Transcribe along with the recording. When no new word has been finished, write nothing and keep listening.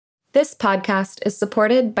This podcast is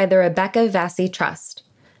supported by the Rebecca Vassie Trust,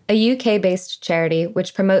 a UK-based charity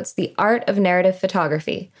which promotes the art of narrative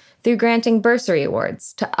photography through granting bursary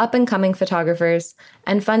awards to up-and-coming photographers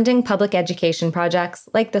and funding public education projects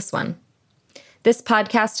like this one. This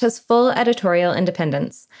podcast has full editorial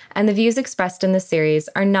independence, and the views expressed in this series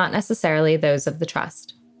are not necessarily those of the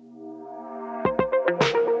Trust.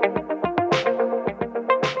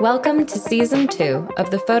 Welcome to Season 2 of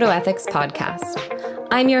the Photo Ethics Podcast.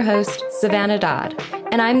 I'm your host, Savannah Dodd,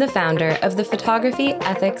 and I'm the founder of the Photography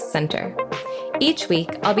Ethics Center. Each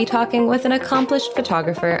week, I'll be talking with an accomplished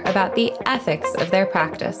photographer about the ethics of their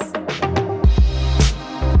practice.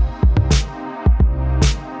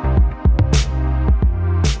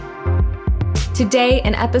 Today,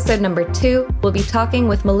 in episode number 2, we'll be talking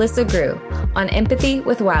with Melissa Groo on empathy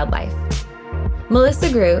with wildlife. Melissa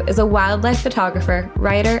Groo is a wildlife photographer,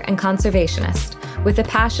 writer, and conservationist with a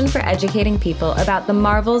passion for educating people about the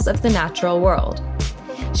marvels of the natural world.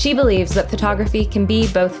 She believes that photography can be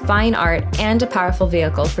both fine art and a powerful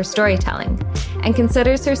vehicle for storytelling, and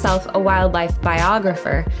considers herself a wildlife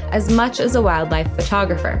biographer as much as a wildlife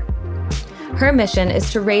photographer. Her mission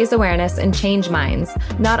is to raise awareness and change minds,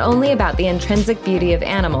 not only about the intrinsic beauty of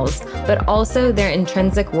animals, but also their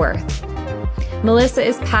intrinsic worth. Melissa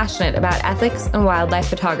is passionate about ethics and wildlife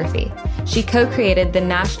photography. She co-created the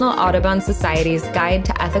National Audubon Society's Guide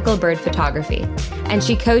to Ethical Bird Photography, and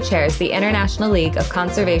she co-chairs the International League of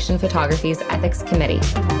Conservation Photography's Ethics Committee.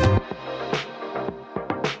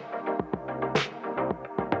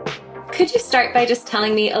 Could you start by just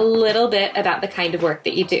telling me a little bit about the kind of work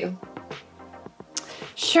that you do?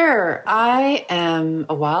 Sure. I am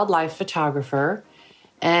a wildlife photographer,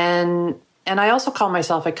 and I also call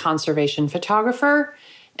myself a conservation photographer.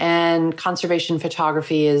 And conservation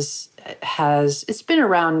photography it's been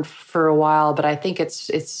around for a while, but I think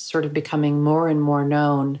it's sort of becoming more and more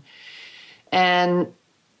known. And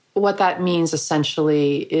what that means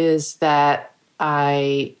essentially is that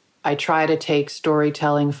I try to take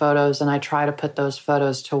storytelling photos and I try to put those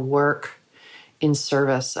photos to work in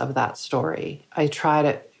service of that story. I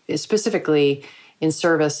try to, specifically in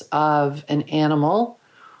service of an animal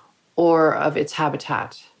or of its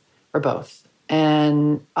habitat, or both.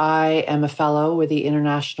 And I am a fellow with the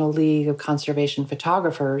International League of Conservation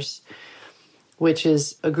Photographers, which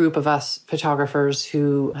is a group of us photographers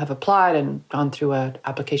who have applied and gone through an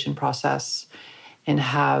application process and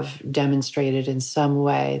have demonstrated in some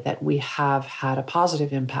way that we have had a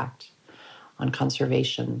positive impact on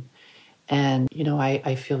conservation. And,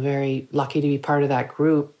 I feel very lucky to be part of that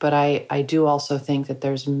group, but I do also think that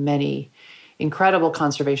there's many incredible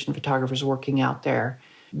conservation photographers working out there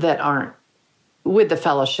that aren't with the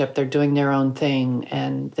fellowship. They're doing their own thing.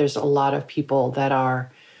 And there's a lot of people that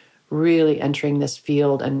are really entering this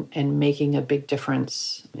field and making a big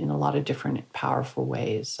difference in a lot of different powerful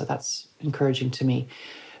ways. So that's encouraging to me.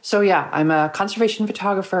 So yeah, I'm a conservation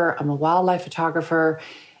photographer. I'm a wildlife photographer.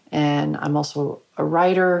 And I'm also a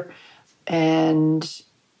writer. And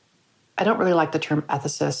I don't really like the term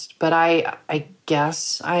ethicist, but I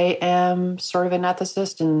guess I am sort of an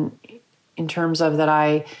ethicist in terms of that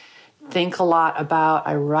I think a lot about,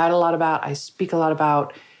 I write a lot about, I speak a lot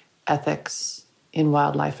about ethics in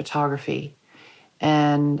wildlife photography.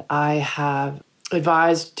 And I have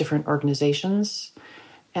advised different organizations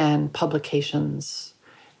and publications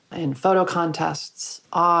and photo contests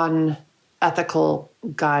on ethical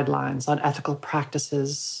guidelines, on ethical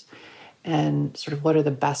practices, and sort of what are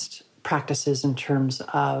the best practices in terms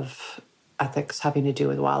of ethics having to do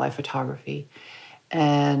with wildlife photography.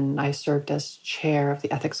 And I served as chair of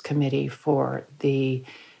the ethics committee for the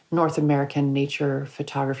North American Nature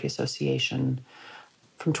Photography Association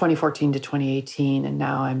from 2014 to 2018. And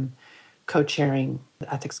now I'm co-chairing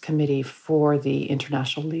the ethics committee for the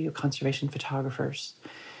International League of Conservation Photographers.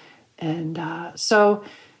 And so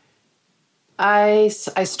I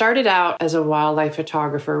started out as a wildlife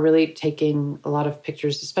photographer, really taking a lot of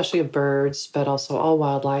pictures, especially of birds, but also all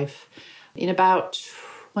wildlife, in about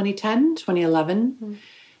 2010, 2011. Mm-hmm.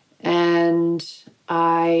 And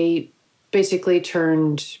I basically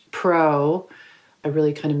turned pro. I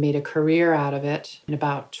really kind of made a career out of it in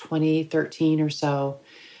about 2013 or so,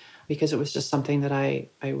 because it was just something that I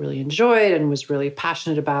really enjoyed and was really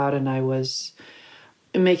passionate about. And I was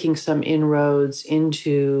making some inroads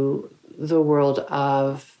into the world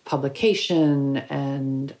of publication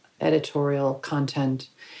and editorial content.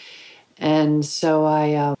 And so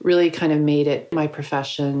I really kind of made it my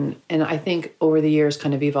profession. And I think over the years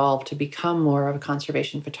kind of evolved to become more of a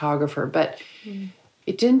conservation photographer. But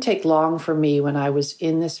it didn't take long for me when I was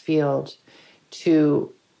in this field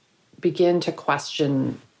to begin to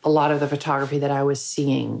question a lot of the photography that I was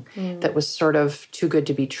seeing that was sort of too good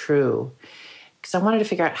to be true. Because I wanted to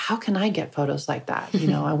figure out, how can I get photos like that?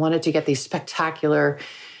 I wanted to get these spectacular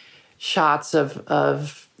shots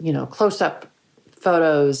of close-up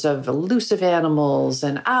photos of elusive animals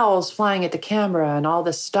and owls flying at the camera and all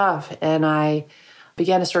this stuff. And I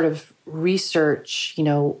began to sort of research,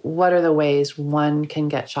 what are the ways one can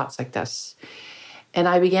get shots like this? And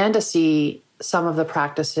I began to see some of the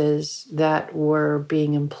practices that were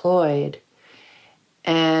being employed.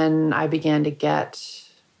 And I began to get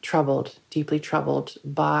deeply troubled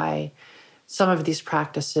by some of these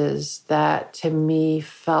practices that to me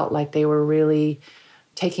felt like they were really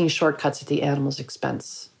taking shortcuts at the animal's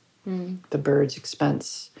expense, the bird's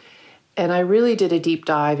expense. And I really did a deep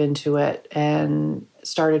dive into it and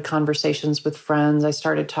started conversations with friends. I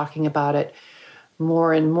started talking about it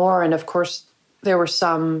more and more. And of course, there were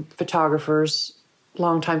some photographers,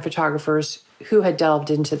 longtime photographers, who had delved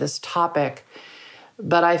into this topic.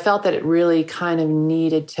 But I felt that it really kind of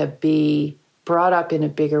needed to be brought up in a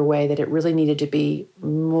bigger way, that it really needed to be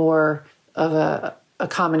more of a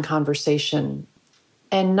common conversation.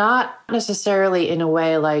 And not necessarily in a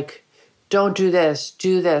way like, don't do this,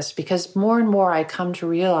 because more and more I come to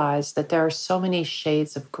realize that there are so many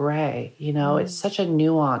shades of gray. It's such a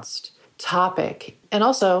nuanced topic. And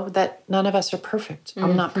also that none of us are perfect.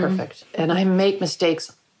 I'm not perfect. And I make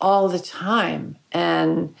mistakes all the time.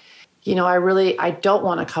 And, I don't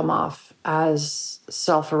want to come off as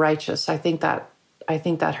self-righteous. I think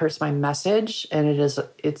that hurts my message, and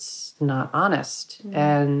it's not honest.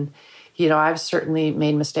 And, I've certainly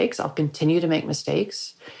made mistakes. I'll continue to make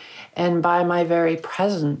mistakes. And by my very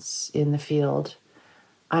presence in the field,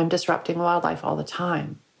 I'm disrupting wildlife all the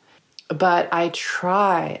time. But I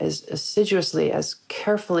try as assiduously, as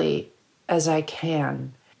carefully as I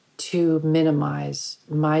can to minimize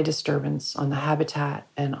my disturbance on the habitat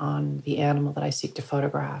and on the animal that I seek to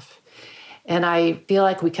photograph. And I feel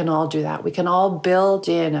like we can all do that. We can all build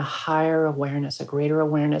in a higher awareness, a greater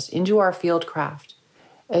awareness into our field craft,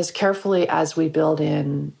 as carefully as we build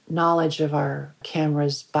in knowledge of our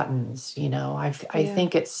camera's buttons. I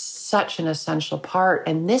think it's such an essential part.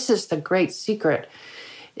 And this is the great secret,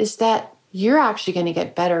 is that you're actually going to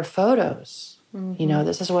get better photos.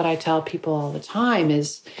 This is what I tell people all the time,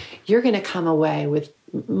 is you're going to come away with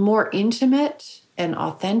more intimate and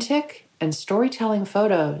authentic and storytelling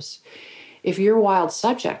photos if your wild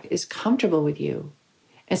subject is comfortable with you.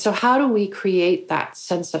 And so how do we create that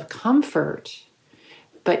sense of comfort,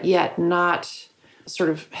 but yet not sort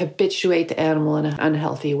of habituate the animal in an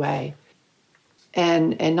unhealthy way,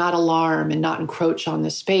 and not alarm and not encroach on the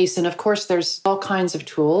space? And of course, there's all kinds of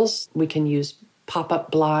tools. We can use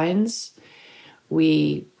pop-up blinds.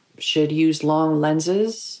 We should use long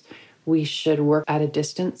lenses. We should work at a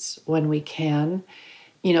distance when we can.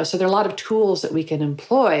 So there are a lot of tools that we can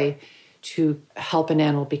employ to help an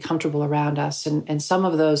animal be comfortable around us. And some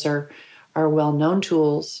of those are well-known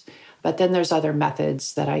tools. But then there's other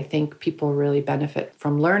methods that I think people really benefit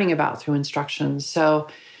from learning about through instructions. So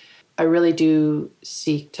I really do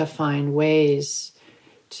seek to find ways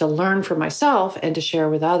to learn for myself and to share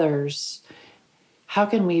with others. How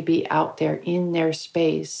can we be out there in their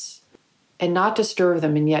space and not disturb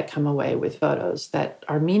them, and yet come away with photos that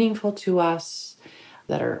are meaningful to us,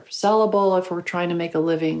 that are sellable if we're trying to make a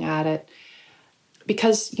living at it?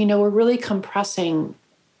 Because, we're really compressing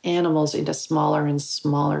animals into smaller and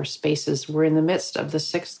smaller spaces. We're in the midst of the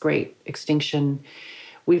 6th great extinction.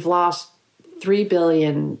 We've lost 3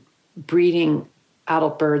 billion breeding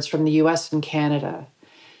adult birds from the US and Canada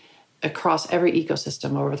across every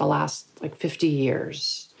ecosystem over the last 50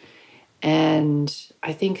 years. And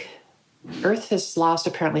I think Earth has lost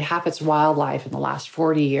apparently half its wildlife in the last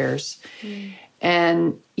 40 years.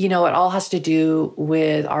 And, it all has to do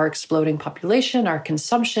with our exploding population, our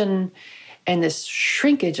consumption, and this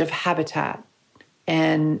shrinkage of habitat,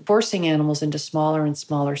 and forcing animals into smaller and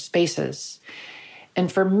smaller spaces.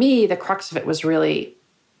 And for me, the crux of it was really,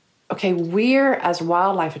 okay, we're, as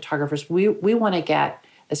wildlife photographers, we want to get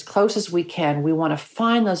as close as we can. We want to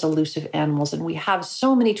find those elusive animals, and we have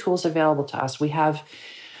so many tools available to us. We have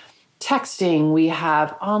texting, we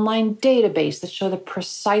have online database that show the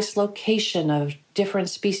precise location of different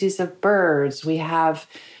species of birds. We have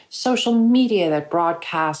social media that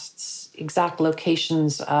broadcasts exact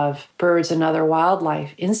locations of birds and other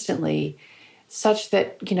wildlife instantly, such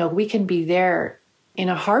that, we can be there in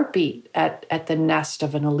a heartbeat at the nest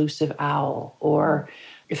of an elusive owl, or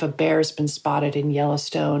if a bear's been spotted in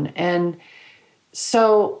Yellowstone. And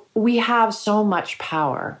so we have so much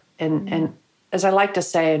power. And as I like to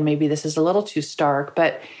say, and maybe this is a little too stark,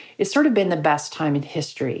 but it's sort of been the best time in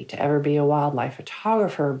history to ever be a wildlife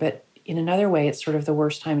photographer. But in another way, it's sort of the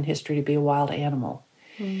worst time in history to be a wild animal.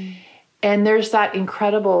 Mm. And there's that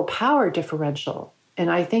incredible power differential. And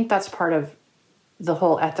I think that's part of the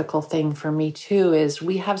whole ethical thing for me too, is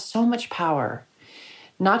we have so much power,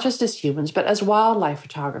 not just as humans, but as wildlife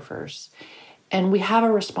photographers. And we have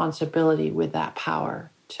a responsibility with that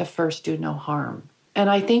power to first do no harm. And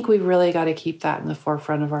I think we've really got to keep that in the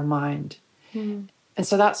forefront of our mind. Mm. And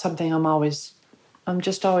so that's something I'm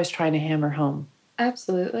just always trying to hammer home.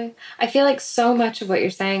 Absolutely. I feel like so much of what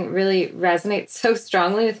you're saying really resonates so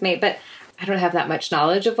strongly with me, but I don't have that much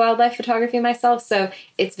knowledge of wildlife photography myself. So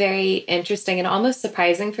it's very interesting and almost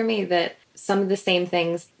surprising for me that some of the same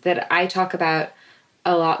things that I talk about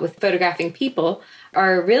a lot with photographing people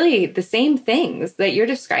are really the same things that you're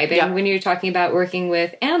describing when you're talking about working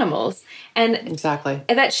with animals. And exactly.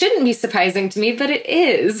 That shouldn't be surprising to me, but it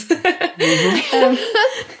is. Mm-hmm.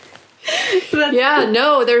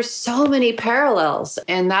 There's so many parallels.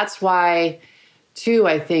 And that's why, too,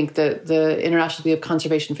 I think that the International League of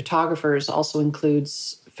Conservation Photographers also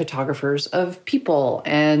includes photographers of people.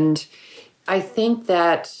 And I think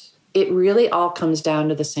that it really all comes down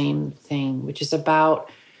to the same thing, which is about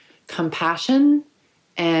compassion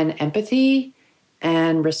and empathy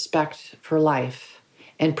and respect for life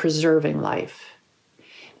and preserving life.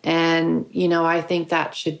 And, I think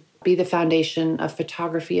that should be the foundation of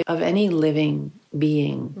photography of any living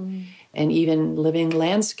being and even living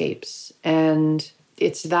landscapes. And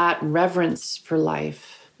it's that reverence for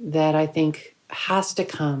life that I think has to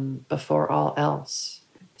come before all else.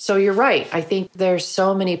 So you're right. I think there's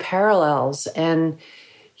so many parallels. And,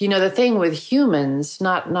 the thing with humans,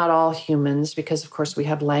 not all humans, because of course we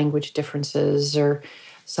have language differences or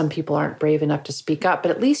some people aren't brave enough to speak up,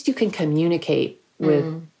 but at least you can communicate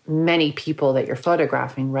with many people that you're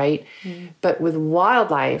photographing, right? But with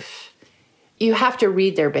wildlife, you have to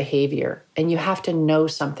read their behavior and you have to know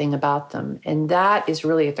something about them. And that is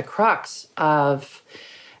really at the crux of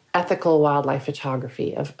ethical wildlife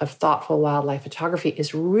photography, of thoughtful wildlife photography,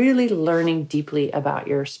 is really learning deeply about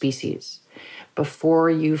your species before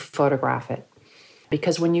you photograph it.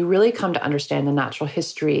 Because when you really come to understand the natural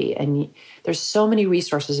history, and there's so many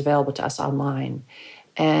resources available to us online,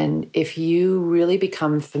 and if you really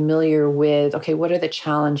become familiar with, okay, what are the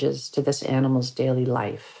challenges to this animal's daily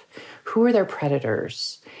life? Who are their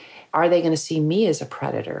predators? Are they going to see me as a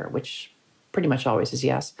predator? Which pretty much always is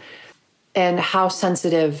yes. And how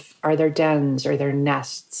sensitive are their dens or their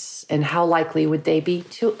nests? And how likely would they be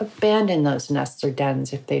to abandon those nests or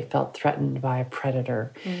dens if they felt threatened by a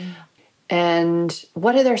predator? And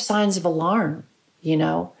what are their signs of alarm?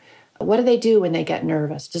 What do they do when they get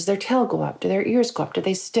nervous? Does their tail go up? Do their ears go up? Do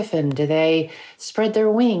they stiffen? Do they spread their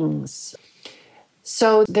wings?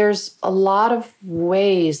 So there's a lot of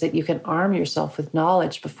ways that you can arm yourself with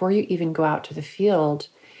knowledge before you even go out to the field.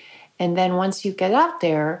 And then once you get out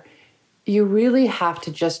there, you really have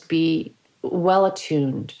to just be well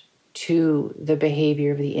attuned to the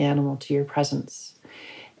behavior of the animal, to your presence.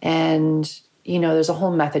 And, there's a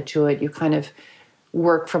whole method to it. You kind of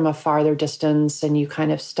work from a farther distance and you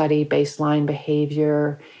kind of study baseline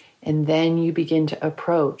behavior. And then you begin to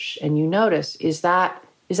approach and you notice, is that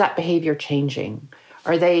behavior changing?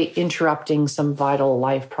 Are they interrupting some vital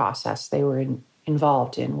life process they were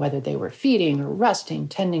involved in, whether they were feeding or resting,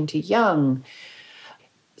 tending to young,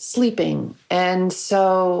 sleeping? And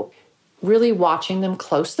so really watching them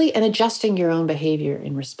closely and adjusting your own behavior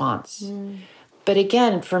in response. But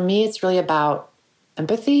again, for me, it's really about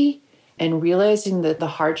empathy and realizing that the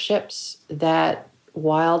hardships that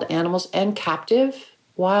wild animals and captive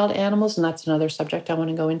wild animals, and that's another subject I want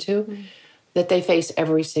to go into, that they face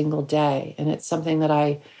every single day. And it's something that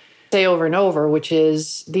I say over and over, which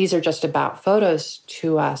is these are just about photos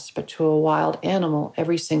to us, but to a wild animal,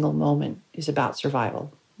 every single moment is about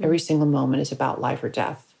survival. Every single moment is about life or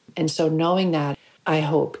death. And so knowing that, I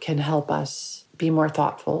hope, can help us be more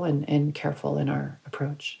thoughtful and careful in our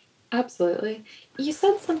approach. Absolutely. You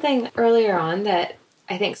said something earlier on that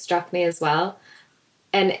I think struck me as well.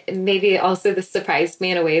 And maybe also this surprised me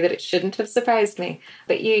in a way that it shouldn't have surprised me.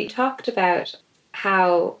 But you talked about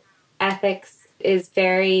how ethics is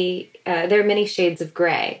there are many shades of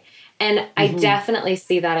gray. And I definitely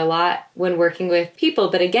see that a lot when working with people.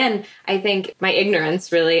 But again, I think my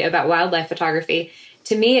ignorance really about wildlife photography,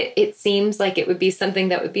 to me, it seems like it would be something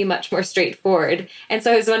that would be much more straightforward. And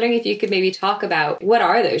so I was wondering if you could maybe talk about what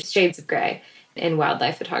are those shades of gray in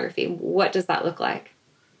wildlife photography? What does that look like?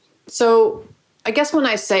 So I guess when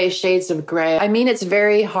I say shades of gray, I mean it's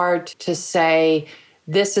very hard to say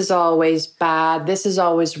this is always bad, this is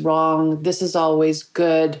always wrong, this is always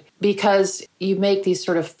good, because you make these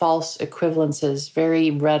sort of false equivalences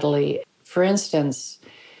very readily. For instance,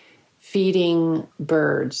 feeding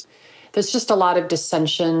birds. There's just a lot of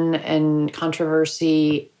dissension and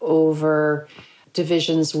controversy over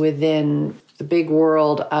divisions within the big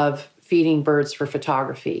world of feeding birds for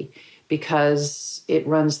photography, because it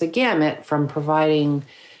runs the gamut from providing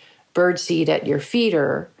birdseed at your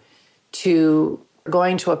feeder to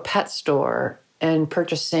going to a pet store and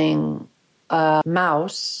purchasing a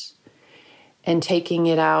mouse and taking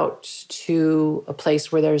it out to a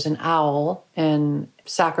place where there's an owl and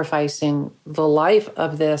sacrificing the life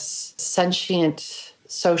of this sentient,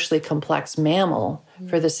 socially complex mammal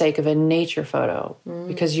for the sake of a nature photo,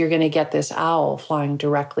 because you're going to get this owl flying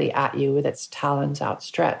directly at you with its talons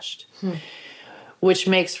outstretched, which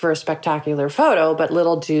makes for a spectacular photo. But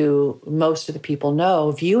little do most of the people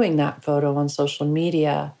know, viewing that photo on social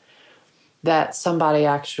media, that somebody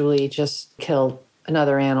actually just killed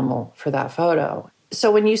another animal for that photo.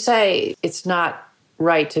 So when you say it's not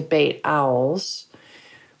right to bait owls,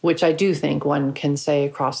 which I do think one can say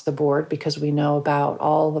across the board, because we know about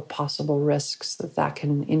all the possible risks that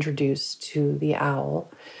can introduce to the owl,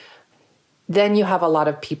 then you have a lot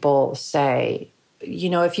of people say,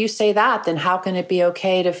 if you say that, then how can it be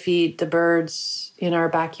okay to feed the birds in our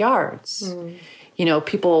backyards?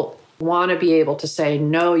 People want to be able to say,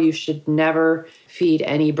 no, you should never feed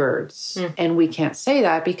any birds. And we can't say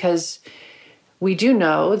that, because we do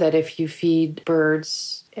know that if you feed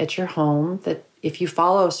birds at your home, that if you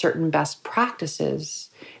follow certain best practices,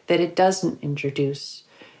 that it doesn't introduce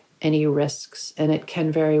any risks, and it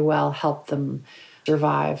can very well help them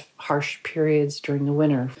survive harsh periods during the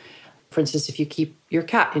winter. For instance, if you keep your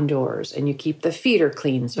cat indoors and you keep the feeder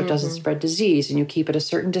clean so it doesn't spread disease, and you keep it a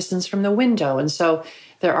certain distance from the window. And so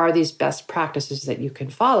there are these best practices that you can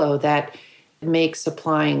follow that make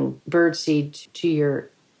supplying birdseed to your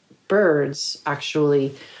birds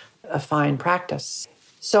actually a fine practice.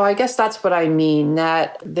 So I guess that's what I mean,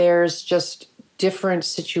 that there's just different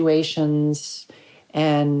situations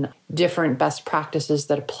and different best practices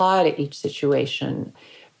that apply to each situation.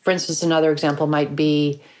 For instance, another example might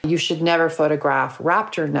be you should never photograph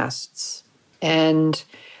raptor nests and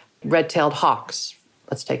red-tailed hawks.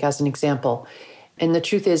 Let's take as an example. And the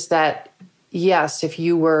truth is that, yes, if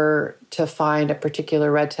you were to find a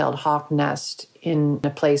particular red-tailed hawk nest in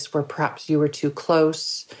a place where perhaps you were too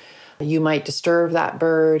close, you might disturb that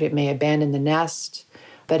bird. It may abandon the nest.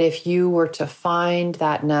 But if you were to find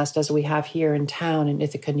that nest, as we have here in town in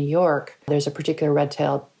Ithaca, New York, there's a particular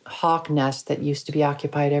red-tailed hawk nest that used to be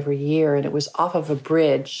occupied every year, and it was off of a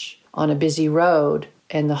bridge on a busy road,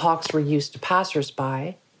 and the hawks were used to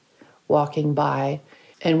passersby walking by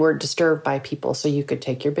and were disturbed by people. So you could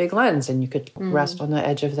take your big lens and you could rest on the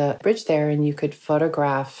edge of the bridge there, and you could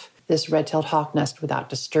photograph this red-tailed hawk nest without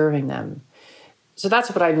disturbing them. So that's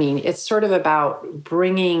what I mean. It's sort of about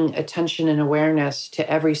bringing attention and awareness to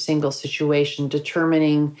every single situation,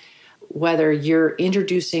 determining whether you're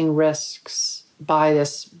introducing risks by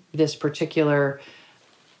this particular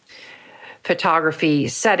photography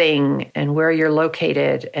setting, and where you're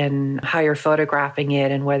located and how you're photographing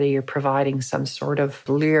it, and whether you're providing some sort of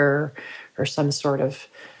lure or some sort of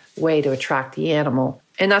way to attract the animal.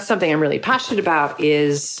 And that's something I'm really passionate about.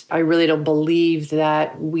 Is I really don't believe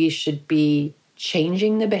that we should be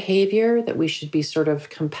changing the behavior, that we should be sort of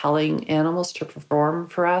compelling animals to perform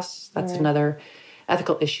for us. That's another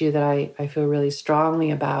ethical issue that I feel really strongly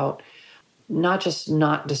about. Not just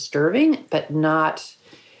not disturbing, but not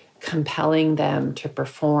compelling them to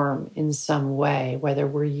perform in some way, whether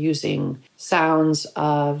we're using sounds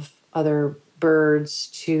of other birds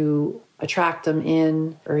to attract them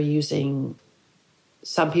in, or using,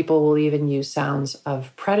 some people will even use sounds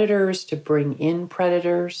of predators to bring in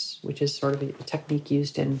predators, which is sort of a technique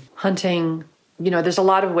used in hunting. There's a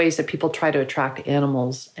lot of ways that people try to attract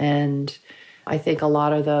animals, and I think a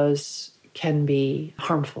lot of those can be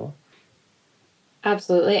harmful.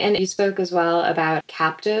 Absolutely. And you spoke as well about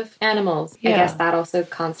captive animals. Yeah. I guess that also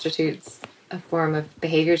constitutes a form of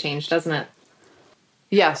behavior change, doesn't it?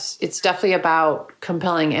 Yes, it's definitely about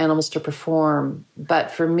compelling animals to perform.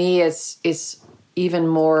 But for me, it's even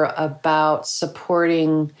more about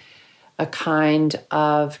supporting a kind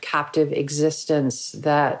of captive existence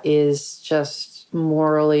that is just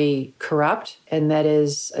morally corrupt and that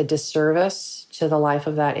is a disservice to the life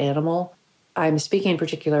of that animal. I'm speaking in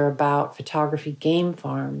particular about photography game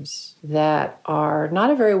farms that are not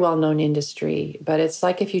a very well-known industry, but it's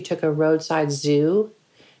like if you took a roadside zoo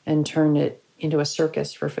and turned it into a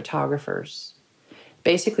circus for photographers.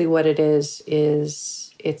 Basically what it is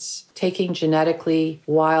It's taking genetically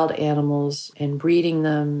wild animals and breeding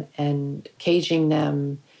them and caging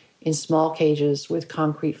them in small cages with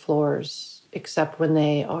concrete floors, except when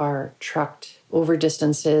they are trucked over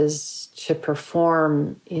distances to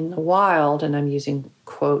perform in the wild. And I'm using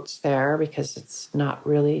quotes there because it's not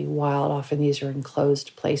really wild. Often these are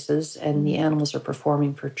enclosed places, and the animals are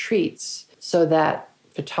performing for treats so that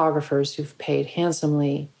photographers who've paid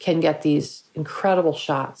handsomely can get these incredible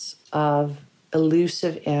shots of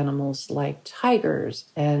elusive animals like tigers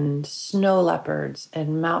and snow leopards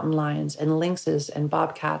and mountain lions and lynxes and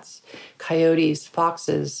bobcats, coyotes,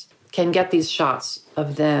 foxes, can get these shots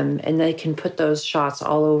of them, and they can put those shots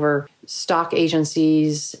all over stock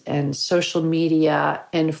agencies and social media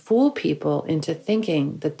and fool people into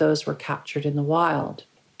thinking that those were captured in the wild.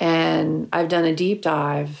 And I've done a deep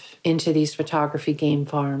dive into these photography game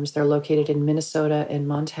farms. They're located in Minnesota and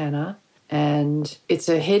Montana. And it's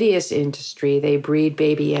a hideous industry. They breed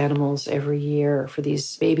baby animals every year for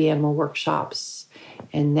these baby animal workshops.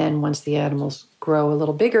 And then once the animals grow a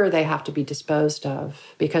little bigger, they have to be disposed of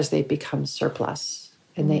because they become surplus.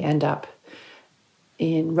 And they end up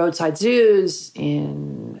in roadside zoos,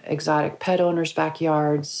 in exotic pet owners'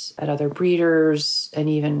 backyards, at other breeders, and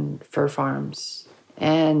even fur farms.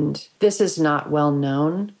 And this is not well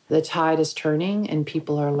known. The tide is turning and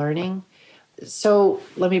people are learning. So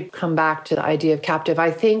let me come back to the idea of captive. I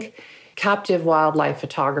think captive wildlife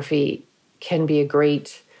photography can be a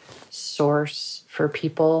great source for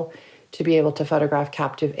people to be able to photograph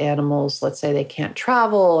captive animals. Let's say they can't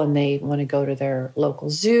travel and they want to go to their local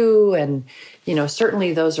zoo. And,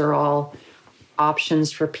 certainly those are all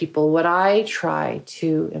options for people. What I try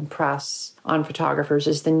to impress on photographers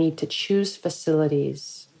is the need to choose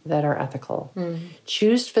facilities that are ethical.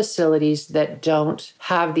 Choose facilities that don't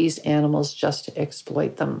have these animals just to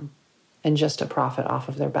exploit them and just to profit off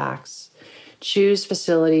of their backs. Choose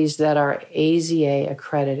facilities that are AZA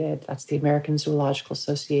accredited. That's the American Zoological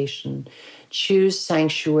Association. Choose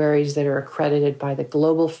sanctuaries that are accredited by the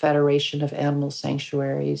Global Federation of Animal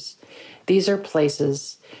Sanctuaries. These are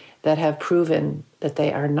places that have proven that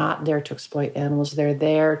they are not there to exploit animals. They're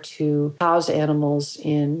there to house animals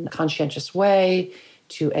in a conscientious way,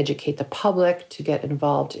 to educate the public, to get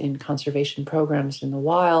involved in conservation programs in the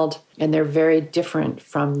wild. And they're very different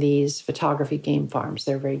from these photography game farms.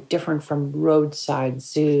 They're very different from roadside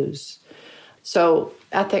zoos. So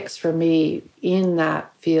ethics for me in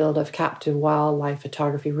that field of captive wildlife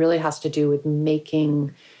photography really has to do with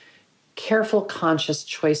making careful, conscious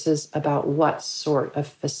choices about what sort of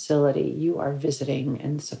facility you are visiting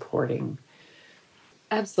and supporting.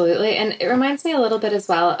 Absolutely. And it reminds me a little bit as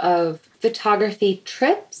well of photography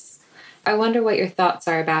trips. I wonder what your thoughts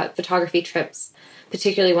are about photography trips,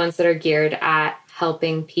 particularly ones that are geared at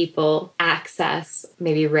helping people access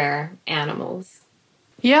maybe rare animals.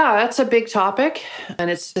 Yeah, that's a big topic.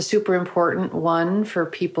 And it's a super important one for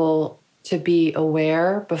people to be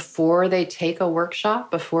aware before they take a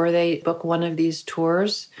workshop, before they book one of these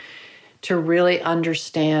tours, to really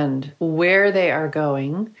understand where they are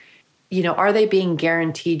going. Are they being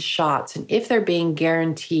guaranteed shots? And if they're being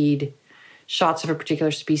guaranteed shots of a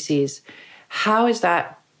particular species, how is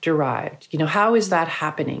that derived? How is that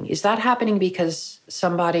happening? Is that happening because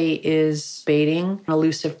somebody is baiting an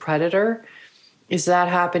elusive predator? Is that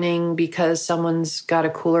happening because someone's got a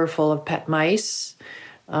cooler full of pet mice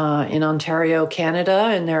in Ontario, Canada,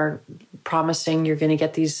 and they're promising you're going to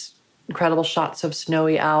get these incredible shots of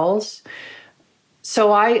snowy owls?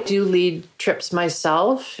 So I do lead trips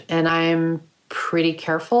myself, and I'm pretty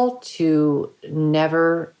careful to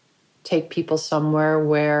never take people somewhere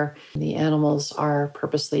where the animals are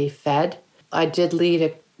purposely fed. I did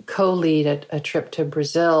co-lead a trip to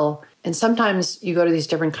Brazil, and sometimes you go to these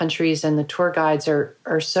different countries and the tour guides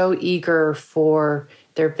are so eager for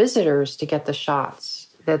their visitors to get the shots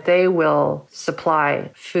that they will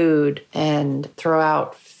supply food and throw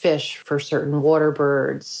out fish for certain water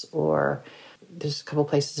birds, or there's a couple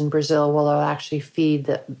places in Brazil where they'll actually feed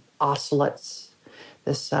the ocelots,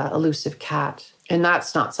 this elusive cat. And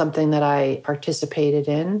that's not something that I participated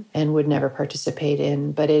in and would never participate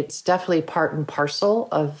in, but it's definitely part and parcel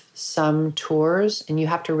of some tours, and you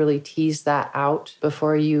have to really tease that out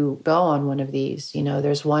before you go on one of these.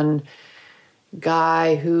 There's one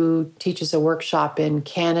guy who teaches a workshop in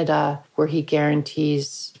Canada where he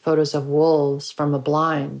guarantees photos of wolves from a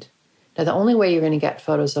blind. Now, the only way you're going to get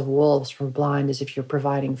photos of wolves from a blind is if you're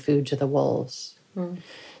providing food to the wolves.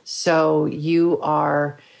 So you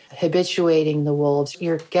are habituating the wolves.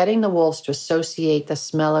 You're getting the wolves to associate the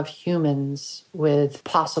smell of humans with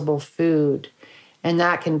possible food. And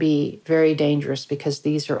that can be very dangerous because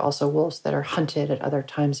these are also wolves that are hunted at other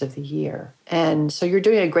times of the year. And so you're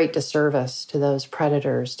doing a great disservice to those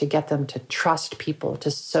predators to get them to trust people, to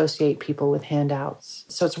associate people with handouts.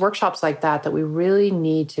 So it's workshops like that that we really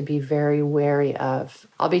need to be very wary of.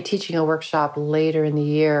 I'll be teaching a workshop later in the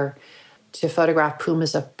year to photograph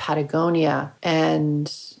pumas of Patagonia. And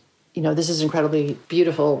this is incredibly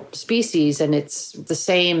beautiful species, and it's the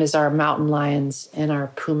same as our mountain lions and our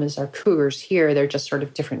pumas, our cougars here. They're just sort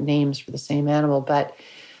of different names for the same animal, but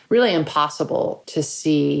really impossible to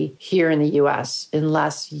see here in the US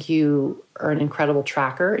unless you are an incredible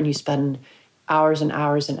tracker and you spend hours and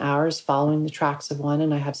hours and hours following the tracks of one.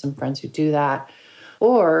 And I have some friends who do that.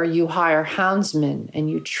 Or you hire houndsmen and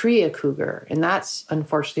you tree a cougar. And that's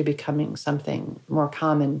unfortunately becoming something more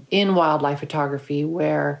common in wildlife photography,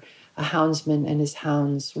 where a houndsman and his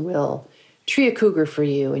hounds will tree a cougar for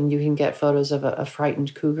you, and you can get photos of a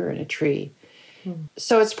frightened cougar in a tree.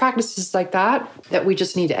 So it's practices like that we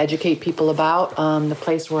just need to educate people about. The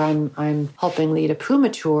place where I'm helping lead a puma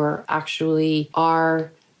tour actually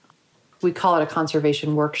we call it a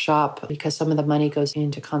conservation workshop because some of the money goes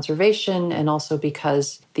into conservation, and also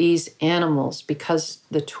because these animals, because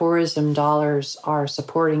the tourism dollars are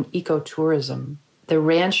supporting ecotourism, the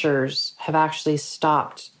ranchers have actually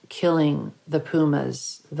stopped killing the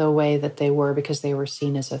pumas the way that they were because they were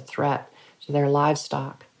seen as a threat to their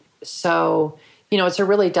livestock. So, it's a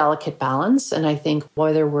really delicate balance. And I think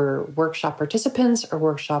whether we're workshop participants or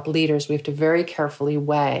workshop leaders, we have to very carefully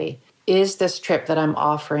weigh, is this trip that I'm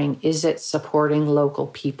offering, is it supporting local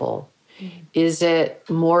people? Mm-hmm. Is it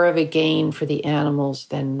more of a gain for the animals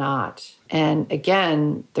than not? And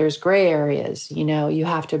again, there's gray areas. You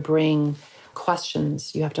have to bring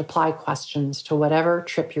questions. You have to apply questions to whatever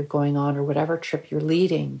trip you're going on or whatever trip you're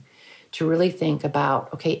leading, to really think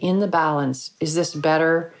about, okay, in the balance, is this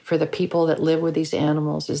better for the people that live with these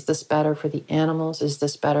animals? Is this better for the animals? Is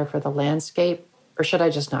this better for the landscape? Or should I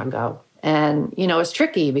just not go? And, it's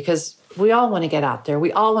tricky because we all want to get out there.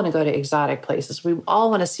 We all want to go to exotic places. We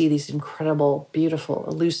all want to see these incredible, beautiful,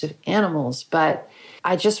 elusive animals. But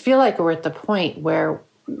I just feel like we're at the point where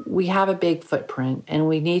we have a big footprint and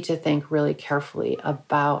we need to think really carefully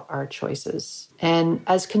about our choices. And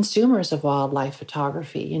as consumers of wildlife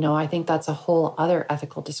photography, I think that's a whole other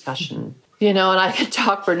ethical discussion. And I could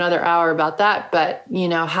talk for another hour about that, but,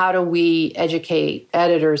 how do we educate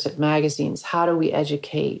editors at magazines? How do we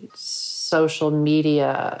educate social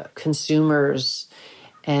media consumers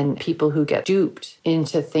and people who get duped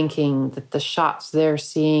into thinking that the shots they're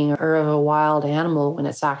seeing are of a wild animal when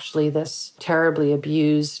it's actually this terribly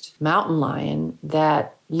abused mountain lion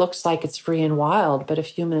that looks like it's free and wild, but a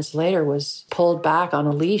few minutes later was pulled back on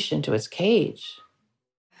a leash into its cage?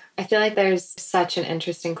 I feel like there's such an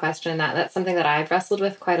interesting question in that. That's something that I've wrestled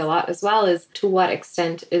with quite a lot as well, is to what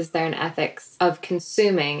extent is there an ethics of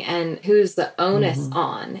consuming and who's the onus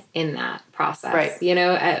on in that process?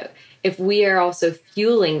 Right. If we are also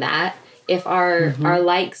fueling that, if our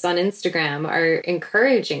likes on Instagram are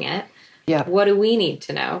encouraging it, what do we need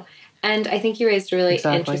to know? And I think you raised a really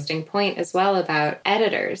interesting point as well about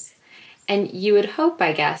editors. And you would hope,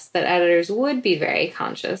 I guess, that editors would be very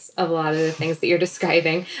conscious of a lot of the things that you're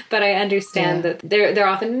describing. But I understand that they're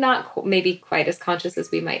often not maybe quite as conscious as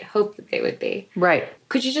we might hope that they would be. Right.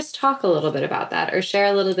 Could you just talk a little bit about that, or share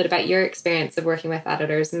a little bit about your experience of working with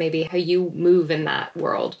editors and maybe how you move in that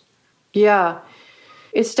world? Yeah,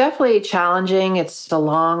 it's definitely challenging. It's a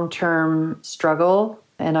long-term struggle.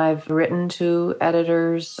 And I've written to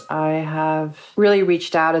editors. I have really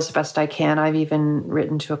reached out as best I can. I've even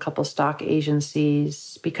written to a couple stock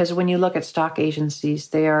agencies, because when you look at stock agencies,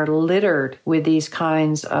 they are littered with these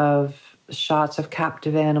kinds of shots of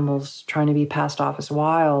captive animals trying to be passed off as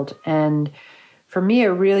wild. And for me,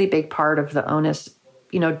 a really big part of the onus,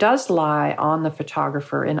 does lie on the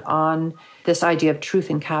photographer and on this idea of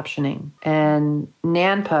truth in captioning. And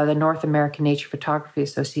NANPA, the North American Nature Photography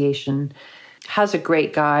Association, has a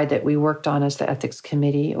great guide that we worked on as the ethics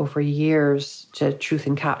committee over years to truth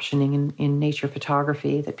in captioning in nature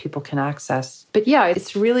photography that people can access. But yeah,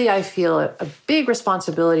 it's really, I feel, a big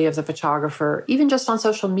responsibility of the photographer, even just on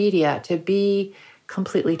social media, to be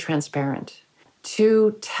completely transparent,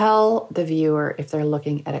 to tell the viewer if they're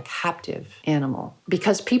looking at a captive animal,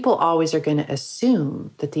 because people always are going to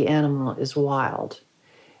assume that the animal is wild.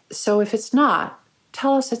 So if it's not,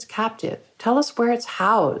 tell us it's captive. Tell us where it's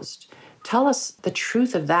housed. Tell us the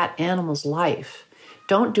truth of that animal's life.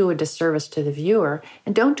 Don't do a disservice to the viewer,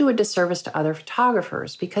 and don't do a disservice to other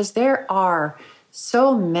photographers, because there are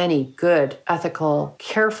so many good, ethical,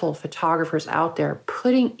 careful photographers out there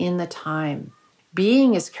putting in the time,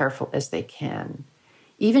 being as careful as they can,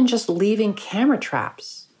 even just leaving camera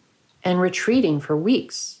traps and retreating for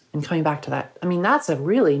weeks and coming back to that. I mean, that's a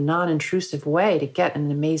really non-intrusive way to get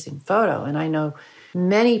an amazing photo. And I know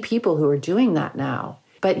many people who are doing that now,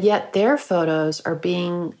 but yet their photos are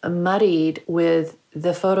being muddied with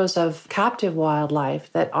the photos of captive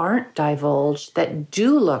wildlife that aren't divulged, that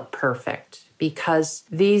do look perfect, because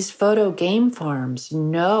these photo game farms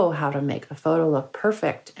know how to make a photo look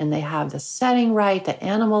perfect, and they have the setting right. The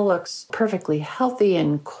animal looks perfectly healthy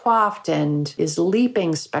and coiffed and is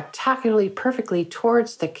leaping spectacularly perfectly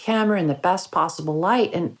towards the camera in the best possible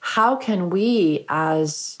light. And how can we,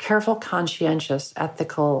 as careful, conscientious,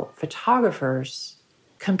 ethical photographers,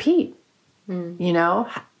 compete? You know,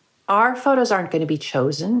 our photos aren't going to be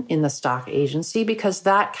chosen in the stock agency because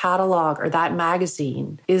that catalog or that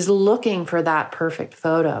magazine is looking for that perfect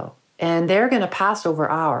photo, and they're going to pass over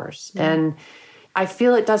ours. And I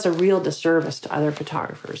feel it does a real disservice to other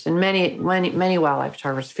photographers, and many wildlife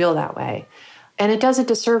photographers feel that way. And it does a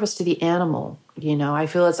disservice to the animal. You know, I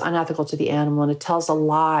feel it's unethical to the animal, and it tells a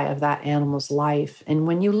lie of that animal's life. And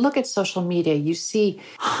when you look at social media, you see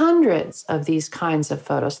hundreds of these kinds of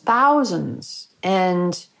photos, thousands,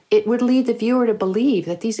 and it would lead the viewer to believe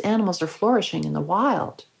that these animals are flourishing in the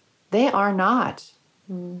wild. They are not.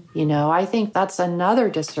 You know, I think that's another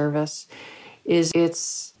disservice, is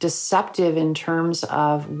it's deceptive in terms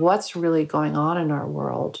of what's really going on in our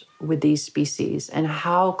world with these species and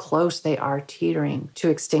how close they are teetering to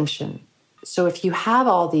extinction. So if you have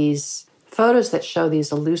all these photos that show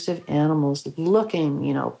these elusive animals looking,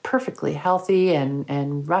 you know, perfectly healthy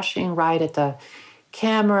and rushing right at the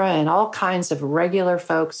camera, and all kinds of regular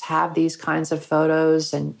folks have these kinds of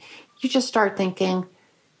photos, and you just start thinking,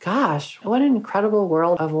 gosh, what an incredible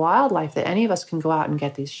world of wildlife that any of us can go out and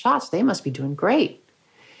get these shots. They must be doing great.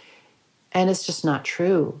 And it's just not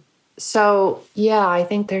true. So, yeah, I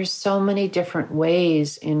think there's so many different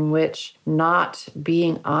ways in which not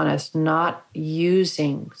being honest, not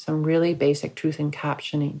using some really basic truth in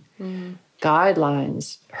captioning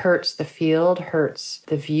guidelines hurts the field, hurts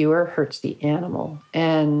the viewer, hurts the animal.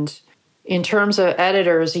 And in terms of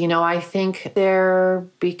editors, you know, I think they're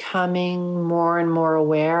becoming more and more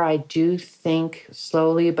aware. I do think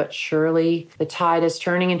slowly but surely the tide is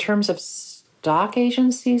turning. In terms of stock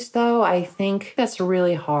agencies, though, I think that's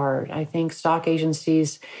really hard. I think stock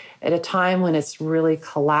agencies, at a time when it's really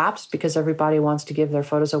collapsed because everybody wants to give their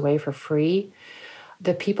photos away for free,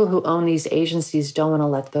 the people who own these agencies don't want to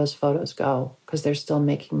let those photos go because they're still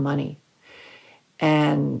making money.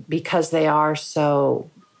 And because they are so,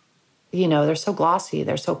 you know, they're so glossy,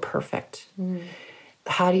 they're so perfect.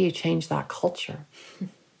 How do you change that culture?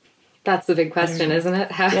 That's the big question, isn't it?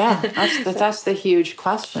 That's the huge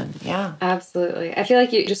question. Yeah. Absolutely. I feel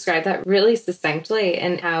like you described that really succinctly,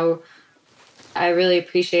 and how I really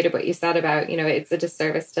appreciated what you said about, you know, it's a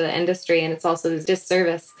disservice to the industry, and it's also a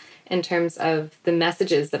disservice in terms of the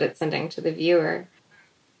messages that it's sending to the viewer.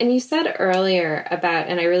 And you said earlier about,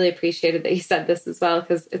 and I really appreciated that you said this as well,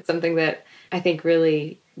 because it's something that I think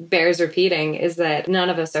really bears repeating, is that none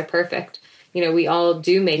of us are perfect. You know, we all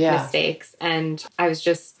do make mistakes. And I was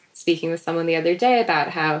just speaking with someone the other day about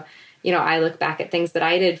how, you know, I look back at things that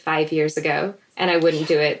I did 5 years ago and I wouldn't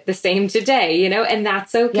do it the same today, you know, and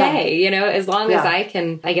that's okay. You know, as long as I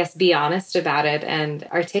can, I guess, be honest about it and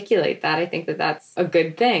articulate that, I think that that's a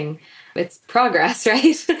good thing. It's progress,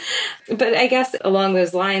 right? But I guess along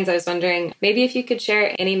those lines, I was wondering maybe if you could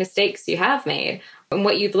share any mistakes you have made and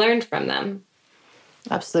what you've learned from them.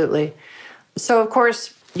 Absolutely. So, of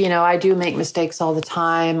course, you know, I do make mistakes all the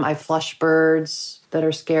time. I flush birds that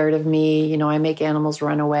are scared of me. You know, I make animals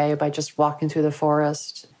run away by just walking through the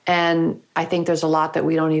forest. And I think there's a lot that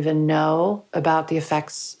we don't even know about the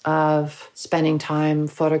effects of spending time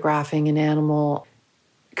photographing an animal,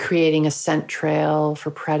 creating a scent trail for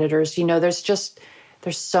predators. You know, there's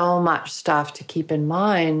so much stuff to keep in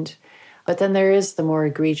mind. But then there is the more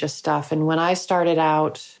egregious stuff. And when I started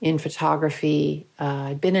out in photography,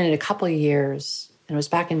 I'd been in it a couple of years. And it was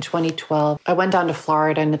back in 2012. I went down to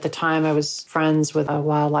Florida, and at the time I was friends with a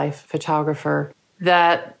wildlife photographer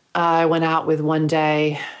that I went out with one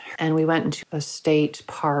day, and we went into a state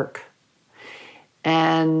park.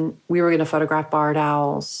 And we were going to photograph barred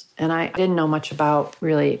owls. And I didn't know much about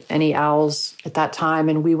really any owls at that time.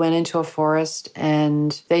 And we went into a forest,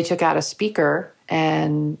 and they took out a speaker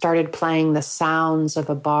and started playing the sounds of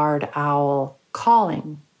a barred owl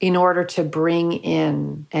calling in order to bring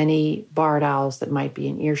in any barred owls that might be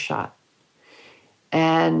in earshot.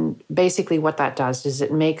 And basically what that does is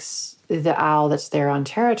it makes the owl that's there on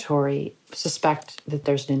territory suspect that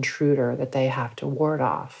there's an intruder that they have to ward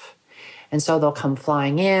off. And so they'll come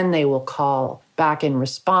flying in, they will call back in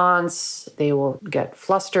response, they will get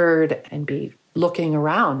flustered and be looking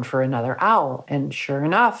around for another owl. And sure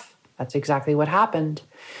enough, that's exactly what happened.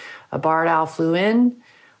 A barred owl flew in,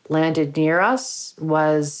 landed near us,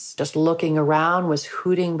 was just looking around, was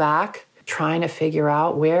hooting back, trying to figure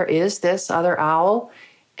out where is this other owl.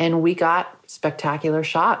 And we got spectacular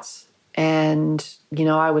shots. And,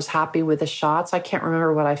 I was happy with the shots. I can't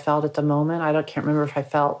remember what I felt at the moment. Can't remember if I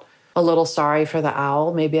felt a little sorry for the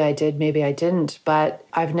owl. Maybe I did, maybe I didn't. But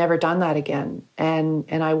I've never done that again. And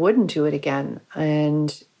I wouldn't do it again.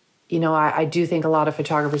 And, I do think a lot of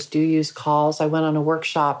photographers do use calls. I went on a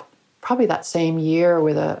workshop probably that same year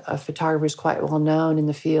with a photographer who's quite well known in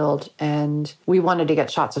the field. And we wanted to get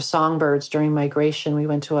shots of songbirds during migration. We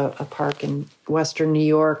went to a park in Western New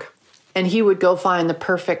York. And he would go find the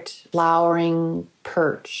perfect flowering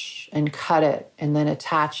perch and cut it and then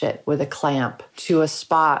attach it with a clamp to a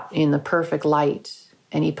spot in the perfect light.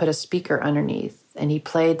 And he put a speaker underneath and he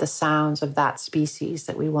played the sounds of that species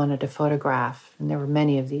that we wanted to photograph. And there were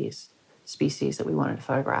many of these species that we wanted to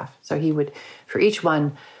photograph. So he would, for each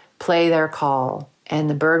one, play their call, and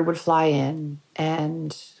the bird would fly in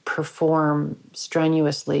and perform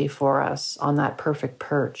strenuously for us on that perfect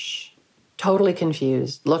perch. Totally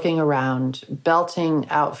confused, looking around, belting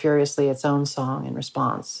out furiously its own song in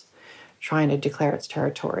response, trying to declare its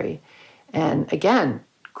territory. And again,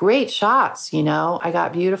 great shots, I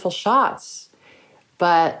got beautiful shots.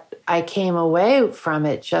 But I came away from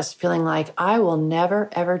it just feeling like I will never,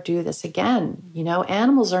 ever do this again.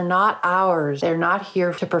 Animals are not ours. They're not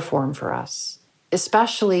here to perform for us,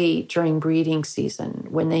 especially during breeding season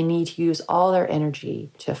when they need to use all their energy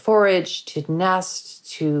to forage, to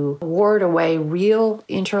nest, to ward away real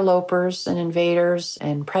interlopers and invaders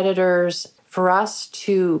and predators. For us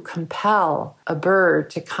to compel a bird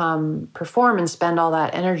to come perform and spend all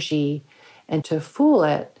that energy and to fool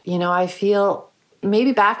it, I feel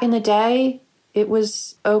maybe back in the day, it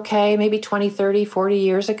was okay, maybe 20, 30, 40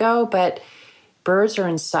 years ago, but birds are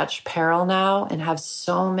in such peril now and have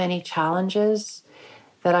so many challenges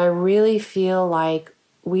that I really feel like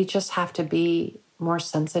we just have to be more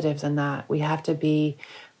sensitive than that. We have to be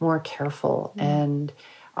more careful. And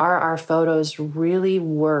are our photos really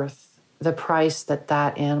worth the price that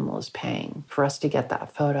animal is paying for us to get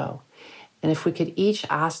that photo? And if we could each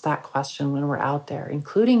ask that question when we're out there,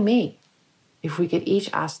 including me, if we could each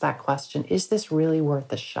ask that question, is this really worth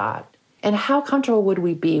the shot? And how comfortable would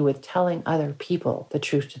we be with telling other people the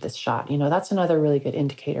truth to this shot? That's another really good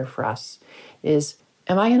indicator for us is,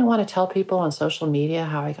 am I going to want to tell people on social media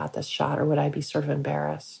how I got this shot, or would I be sort of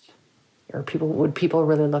embarrassed? Or would people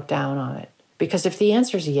really look down on it? Because if the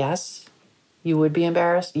answer is yes, you would be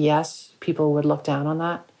embarrassed, yes, people would look down on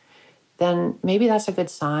that, then maybe that's a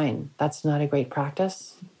good sign. That's not a great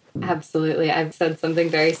practice. Absolutely. I've said something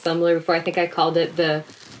very similar before. I think I called it the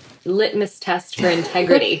litmus test for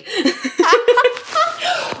integrity.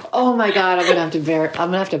 Oh my God, I'm gonna have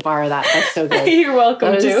to borrow that. That's so good. You're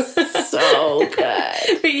welcome to. So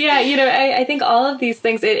good. But yeah, I think all of these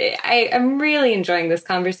things, I'm really enjoying this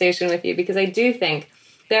conversation with you because I do think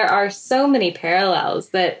there are so many parallels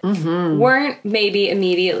that weren't maybe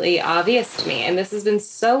immediately obvious to me. And this has been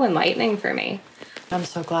so enlightening for me. I'm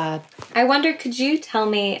so glad. I wonder, could you tell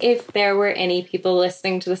me if there were any people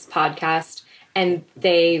listening to this podcast and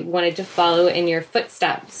they wanted to follow in your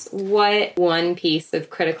footsteps, what one piece of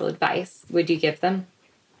critical advice would you give them?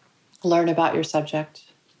 Learn about your subject.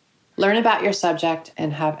 Learn about your subject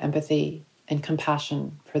and have empathy and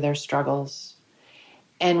compassion for their struggles.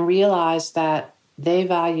 And realize that they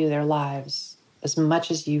value their lives as much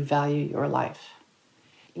as you value your life.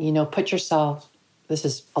 Put yourself, this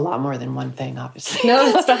is a lot more than one thing, obviously. No,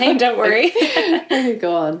 it's fine. Don't worry. I could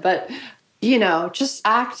go on. But, just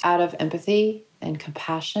act out of empathy and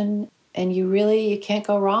compassion. And you can't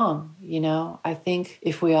go wrong. I think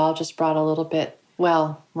if we all just brought a little bit,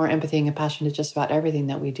 more empathy and compassion to just about everything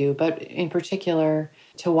that we do, but in particular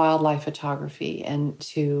to wildlife photography and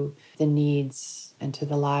to the needs and to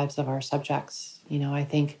the lives of our subjects, I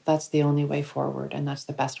think that's the only way forward, and that's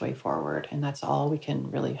the best way forward. And that's all we can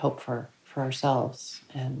really hope for ourselves.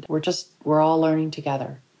 And we're all learning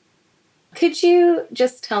together. Could you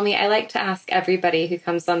just tell me, I like to ask everybody who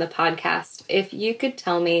comes on the podcast, if you could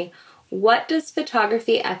tell me, what does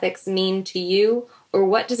photography ethics mean to you, or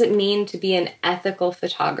what does it mean to be an ethical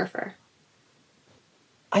photographer?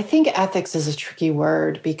 I think ethics is a tricky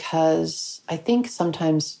word because I think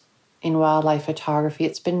sometimes in wildlife photography,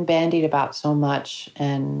 it's been bandied about so much,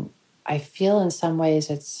 and I feel in some ways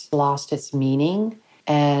it's lost its meaning.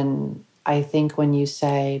 And I think when you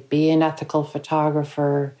say, be an ethical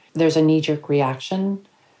photographer, there's a knee-jerk reaction.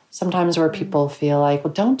 sometimes where people feel like,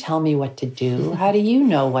 well, don't tell me what to do. How do you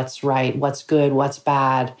know what's right, what's good, what's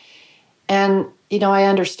bad? And, I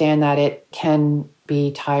understand that it can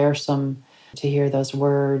be tiresome to hear those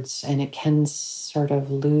words and it can sort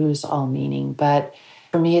of lose all meaning. But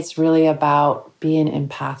for me, it's really about being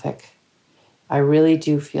empathic. I really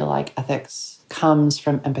do feel like ethics comes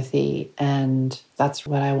from empathy, and that's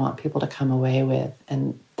what I want people to come away with.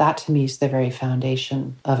 And that to me is the very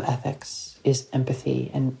foundation of ethics, is empathy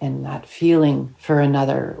and that feeling for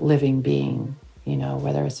another living being,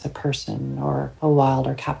 whether it's a person or a wild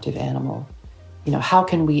or captive animal. How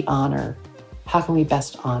can we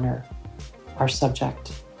best honor our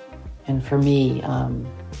subject? And for me,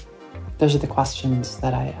 those are the questions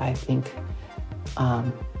that I think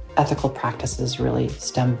ethical practices really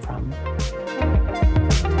stem from.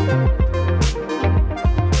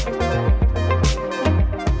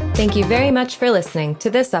 Thank you very much for listening to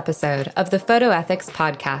this episode of the Photo Ethics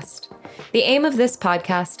Podcast. The aim of this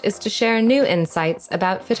podcast is to share new insights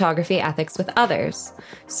about photography ethics with others.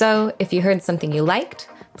 So if you heard something you liked,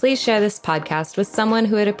 please share this podcast with someone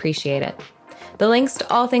who would appreciate it. The links to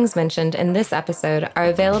all things mentioned in this episode are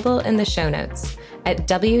available in the show notes at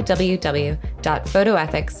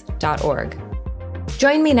www.photoethics.org.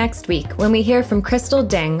 Join me next week when we hear from Crystal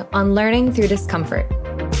Ding on learning through discomfort.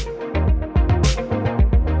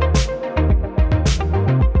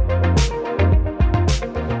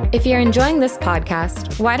 If you're enjoying this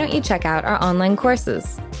podcast, why don't you check out our online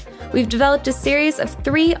courses? We've developed a series of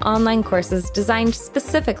 3 online courses designed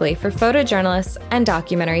specifically for photojournalists and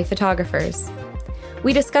documentary photographers.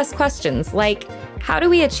 We discuss questions like, how do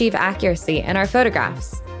we achieve accuracy in our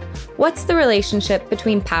photographs? What's the relationship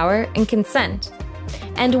between power and consent?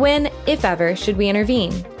 And when, if ever, should we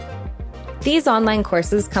intervene? These online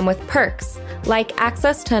courses come with perks, like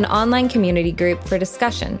access to an online community group for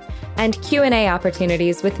discussion and Q&A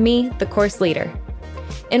opportunities with me, the course leader.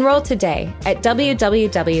 Enroll today at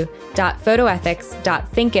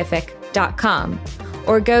www.photoethics.thinkific.com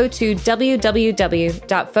or go to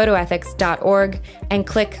www.photoethics.org and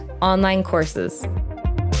click Online Courses.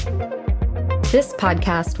 This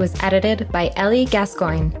podcast was edited by Ellie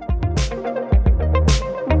Gascoigne.